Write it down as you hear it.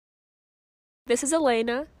This is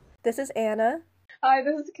Elena. This is Anna. Hi,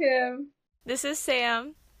 this is Kim. This is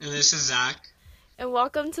Sam. And this is Zach. And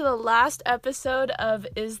welcome to the last episode of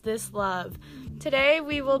Is This Love? Today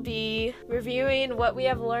we will be reviewing what we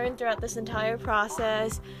have learned throughout this entire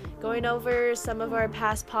process, going over some of our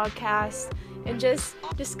past podcasts, and just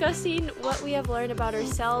discussing what we have learned about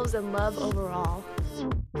ourselves and love overall.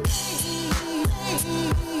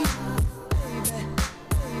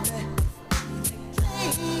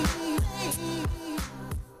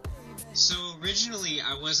 So originally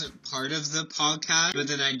I wasn't part of the podcast, but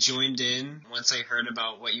then I joined in once I heard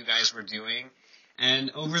about what you guys were doing.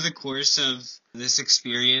 And over the course of this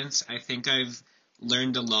experience, I think I've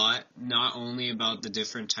learned a lot, not only about the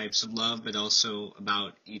different types of love, but also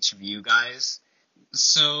about each of you guys.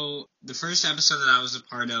 So the first episode that I was a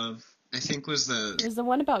part of, I think was It was the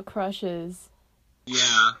one about crushes.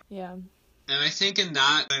 Yeah. Yeah. And I think in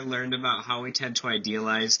that, I learned about how we tend to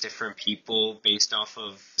idealize different people based off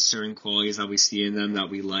of certain qualities that we see in them that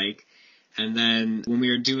we like. And then when we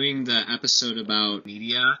were doing the episode about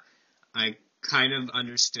media, I kind of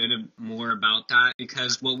understood more about that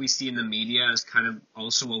because what we see in the media is kind of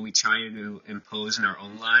also what we try to impose in our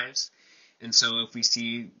own lives. And so if we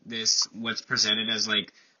see this, what's presented as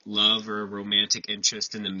like love or romantic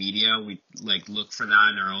interest in the media, we like look for that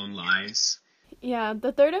in our own lives. Yeah,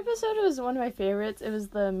 the third episode was one of my favorites. It was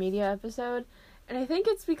the media episode. And I think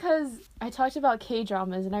it's because I talked about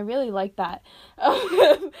K-dramas, and I really like that.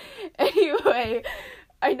 Anyway,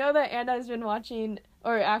 I know that Anna has been watching,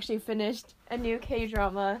 or actually finished, a new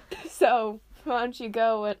K-drama. So, why don't you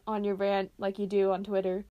go on your rant like you do on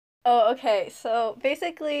Twitter? Oh, okay. So,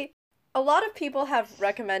 basically, a lot of people have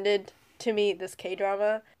recommended to me this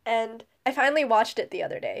K-drama, and I finally watched it the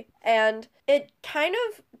other day, and it kind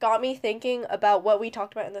of got me thinking about what we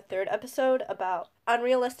talked about in the third episode about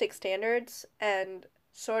unrealistic standards and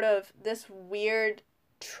sort of this weird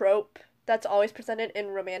trope that's always presented in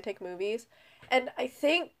romantic movies. And I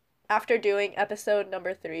think after doing episode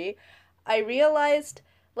number 3, I realized,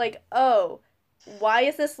 like, oh, why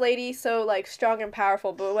is this lady so, like, strong and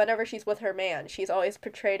powerful, but whenever she's with her man, she's always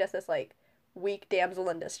portrayed as this, like, weak damsel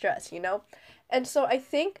in distress, you know? And so I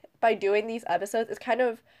think by doing these episodes, it's kind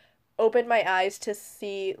of opened my eyes to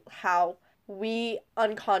see how we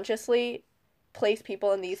unconsciously place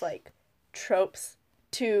people in these, like, tropes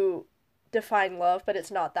to define love, but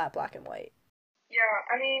it's not that black and white. Yeah,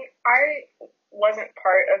 I mean, I wasn't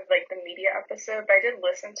part of, like, the media episode, but I did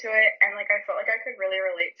listen to it, and, like, I felt like I could really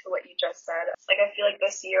relate to what you just said. Like, I feel like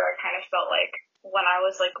this year I kind of felt like when I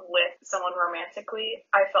was, like, with someone romantically,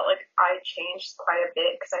 I felt like I changed quite a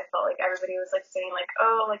bit because I felt like everybody was, like, saying, like,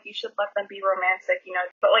 oh, like, you should let them be romantic, you know?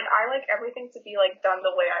 But, like, I like everything to be, like, done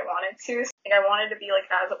the way I wanted to. Like, I wanted to be, like,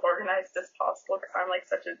 as organized as possible because I'm, like,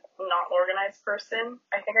 such a not organized person.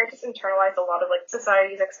 I think I just internalized a lot of, like,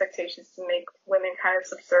 society's expectations to make women kind of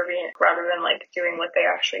subservient rather than, like, doing what they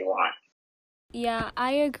actually want. Yeah,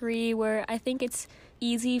 I agree where I think it's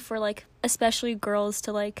easy for, like, especially girls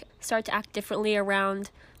to, like, start to act differently around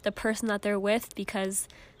the person that they're with because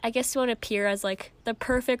I guess you want to appear as, like, the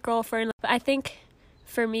perfect girlfriend. But I think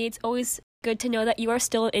for me, it's always good to know that you are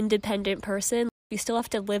still an independent person. You still have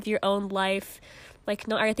to live your own life. Like,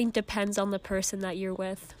 not everything depends on the person that you're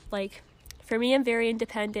with. Like, for me, I'm very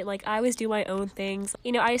independent. Like, I always do my own things.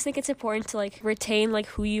 You know, I just think it's important to, like, retain, like,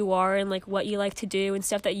 who you are and, like, what you like to do and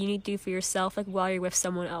stuff that you need to do for yourself, like, while you're with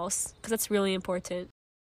someone else. Because that's really important.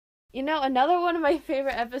 You know, another one of my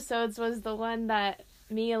favorite episodes was the one that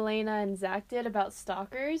me, Elena, and Zach did about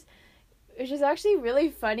stalkers, which is actually really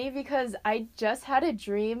funny because I just had a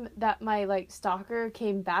dream that my, like, stalker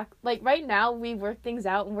came back. Like, right now, we work things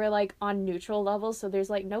out and we're, like, on neutral levels, so there's,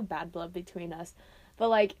 like, no bad blood between us. But,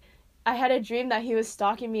 like, I had a dream that he was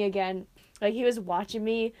stalking me again. Like, he was watching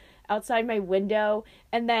me outside my window,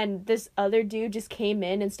 and then this other dude just came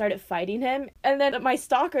in and started fighting him, and then my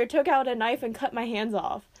stalker took out a knife and cut my hands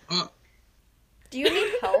off. Do you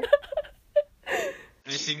need help?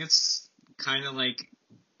 I think it's kind of like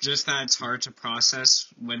just that it's hard to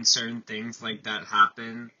process when certain things like that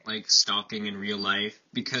happen, like stalking in real life,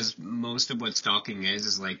 because most of what stalking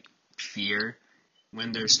is like fear.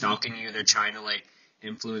 When they're stalking you, they're trying to like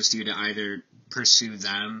influence you to either pursue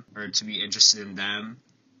them or to be interested in them.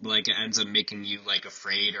 But like it ends up making you like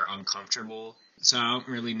afraid or uncomfortable. So I don't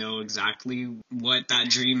really know exactly what that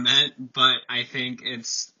dream meant, but I think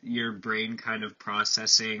it's your brain kind of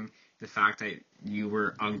processing the fact that you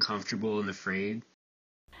were uncomfortable and afraid.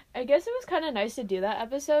 I guess it was kind of nice to do that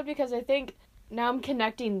episode because I think now I'm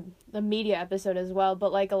connecting the media episode as well,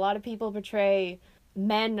 but like a lot of people portray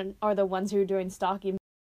men are the ones who are doing stalking.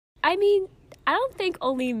 I mean, I don't think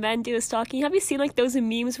only men do stalking. Have you seen like those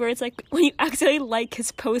memes where it's like when you accidentally like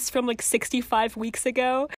his post from like 65 weeks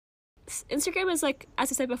ago? Instagram is like,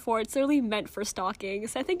 as I said before, it's literally meant for stalking.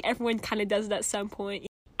 So I think everyone kind of does it at some point.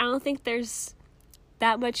 I don't think there's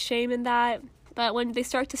that much shame in that. But when they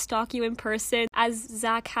start to stalk you in person, as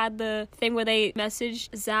Zach had the thing where they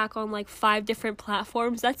messaged Zach on like 5 different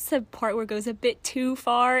platforms, that's the part where it goes a bit too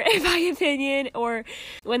far, in my opinion. Or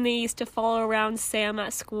when they used to follow around Sam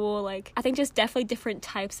at school, like, I think just definitely different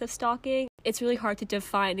types of stalking. It's really hard to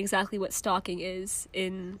define exactly what stalking is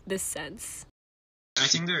in this sense. I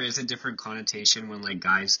think there is a different connotation when like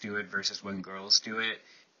guys do it versus when girls do it.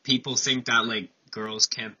 People think that like girls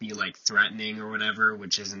can't be like threatening or whatever,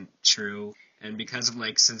 which isn't true. And because of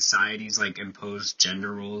like society's like imposed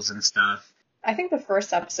gender roles and stuff. I think the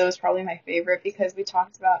first episode is probably my favorite because we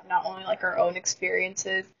talked about not only like our own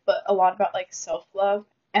experiences, but a lot about like self-love.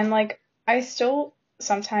 And like I still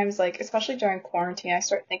sometimes like, especially during quarantine, I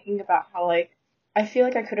start thinking about how like I feel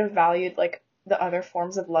like I could have valued like the other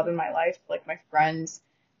forms of love in my life, like my friends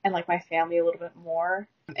and like my family a little bit more,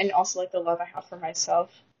 and also like the love I have for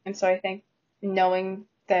myself. And so I think knowing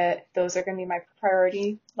that those are going to be my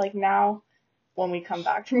priority like now when we come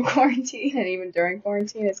back from quarantine and even during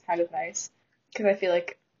quarantine is kind of nice because I feel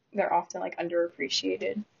like they're often like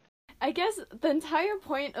underappreciated. I guess the entire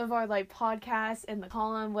point of our like podcast and the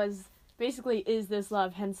column was basically, is this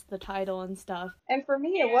love, hence the title and stuff. And for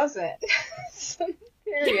me it wasn't.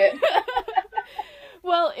 Period.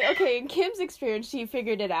 Well, okay, in Kim's experience she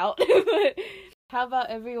figured it out. How about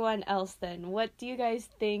everyone else then? What do you guys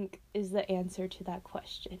think is the answer to that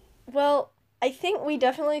question? Well, I think we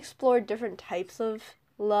definitely explored different types of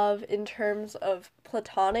love in terms of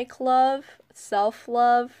platonic love,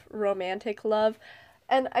 self-love, romantic love.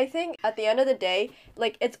 And I think at the end of the day,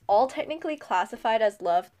 like, it's all technically classified as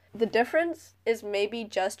love. The difference is maybe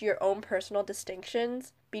just your own personal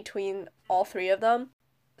distinctions between all 3 of them.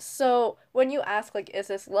 So when you ask, like, is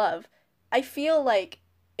this love? I feel like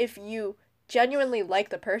if you genuinely like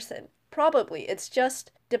the person, probably. It's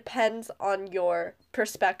just depends on your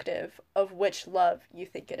perspective of which love you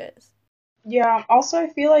think it is. Yeah, also I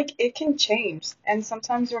feel like it can change, and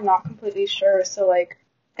sometimes you're not completely sure, so like,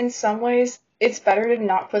 in some ways, it's better to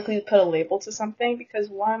not quickly put a label to something, because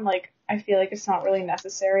 1, like, I feel like it's not really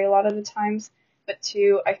necessary a lot of the times, but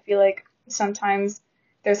 2, I feel like sometimes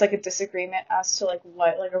there's like a disagreement as to like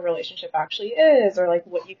what like a relationship actually is, or like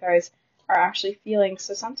what you guys are actually feeling,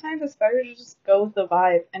 so sometimes it's better to just go with the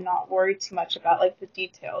vibe and not worry too much about like the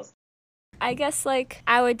details. I guess like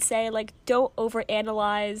I would say like don't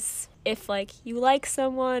overanalyze if like you like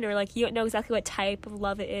someone or like you don't know exactly what type of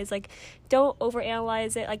love it is. Like don't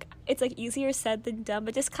overanalyze it. Like it's like easier said than done,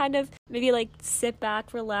 but just kind of maybe like sit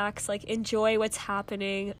back, relax, like enjoy what's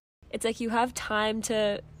happening. It's like you have time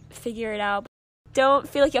to figure it out. Don't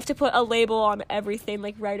feel like you have to put a label on everything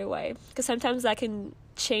like right away, because sometimes that can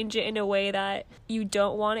change it in a way that you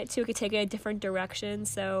don't want it to. It could take it a different direction.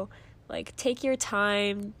 So like take your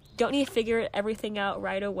time. Don't need to figure everything out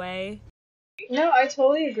right away. No, I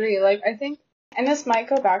totally agree. Like I think, and this might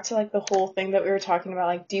go back to like the whole thing that we were talking about,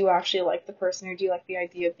 like do you actually like the person or do you like the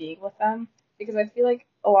idea of being with them? Because I feel like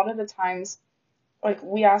a lot of the times like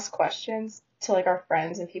we ask questions to like our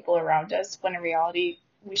friends and people around us when in reality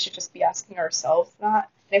we should just be asking ourselves that.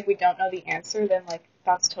 And if we don't know the answer, then like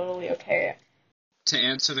that's totally okay. To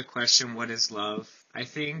answer the question, what is love? I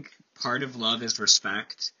think part of love is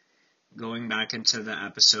respect. Going back into the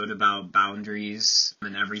episode about boundaries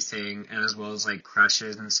and everything, and as well as like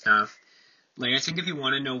crushes and stuff. Like I think if you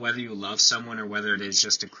want to know whether you love someone or whether it is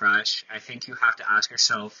just a crush, I think you have to ask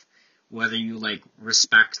yourself whether you like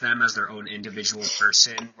respect them as their own individual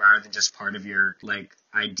person rather than just part of your like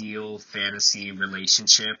ideal fantasy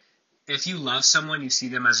relationship. If you love someone, you see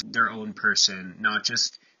them as their own person, not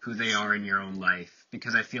just who they are in your own life.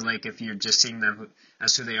 Because I feel like if you're just seeing them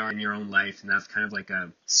as who they are in your own life, and that's kind of like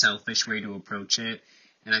a selfish way to approach it.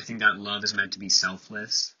 And I think that love is meant to be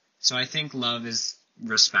selfless. So I think love is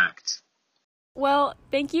respect. Well,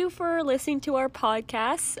 thank you for listening to our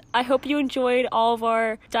podcast. I hope you enjoyed all of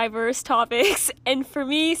our diverse topics. And for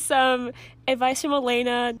me, some advice from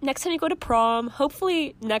Elena. Next time you go to prom,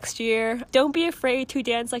 hopefully next year, don't be afraid to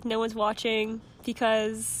dance like no one's watching,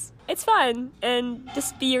 because it's fun. And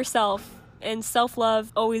just be yourself. And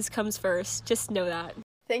self-love always comes first. Just know that.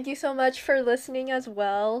 Thank you so much for listening as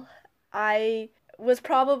well. I was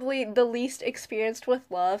probably the least experienced with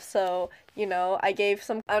love, so, you know, I gave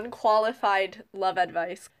some unqualified love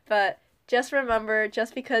advice. But just remember,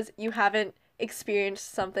 just because you haven't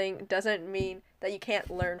experienced something doesn't mean that you can't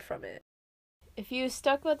learn from it. If you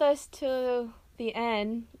stuck with us to the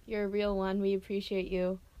end, you're a real one. We appreciate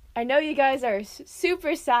you. I know you guys are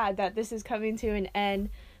super sad that this is coming to an end,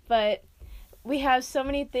 but we have so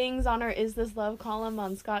many things on our Is This Love column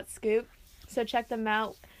on Scott Scoop, so check them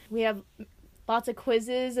out. We have lots of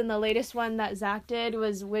quizzes, and the latest one that Zach did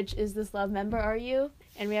was which Is This Love member are you?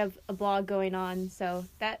 And we have a blog going on, so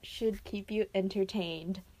that should keep you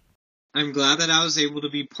entertained. I'm glad that I was able to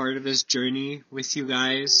be part of this journey with you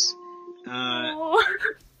guys.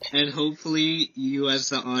 And hopefully you as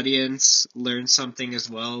the audience learn something as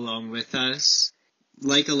well along with us.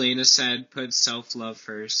 Like Elena said, put self-love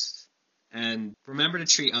first. And remember to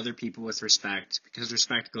treat other people with respect, because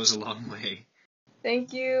respect goes a long way.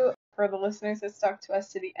 Thank you for the listeners that stuck to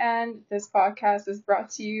us to the end. This podcast is brought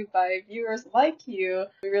to you by viewers like you.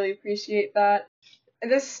 We really appreciate that.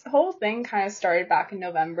 This whole thing kind of started back in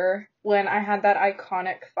November when I had that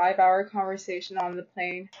iconic 5-hour conversation on the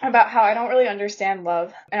plane about how I don't really understand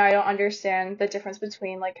love, and I don't understand the difference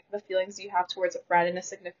between like the feelings you have towards a friend and a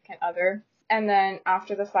significant other. And then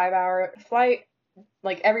after the 5-hour flight,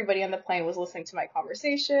 like everybody on the plane was listening to my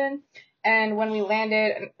conversation. And when we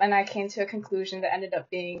landed and I came to a conclusion that ended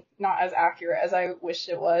up being not as accurate as I wished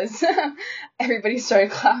it was, everybody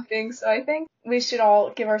started clapping. So I think we should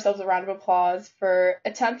all give ourselves a round of applause for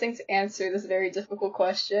attempting to answer this very difficult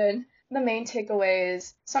question. The main takeaway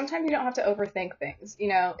is sometimes you don't have to overthink things. You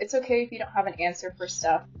know, it's okay if you don't have an answer for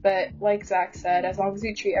stuff. But like Zach said, as long as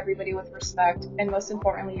you treat everybody with respect and most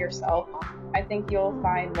importantly yourself, I think you'll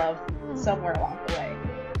find love somewhere along the way.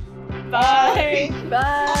 Bye!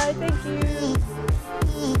 Bye. Thank you.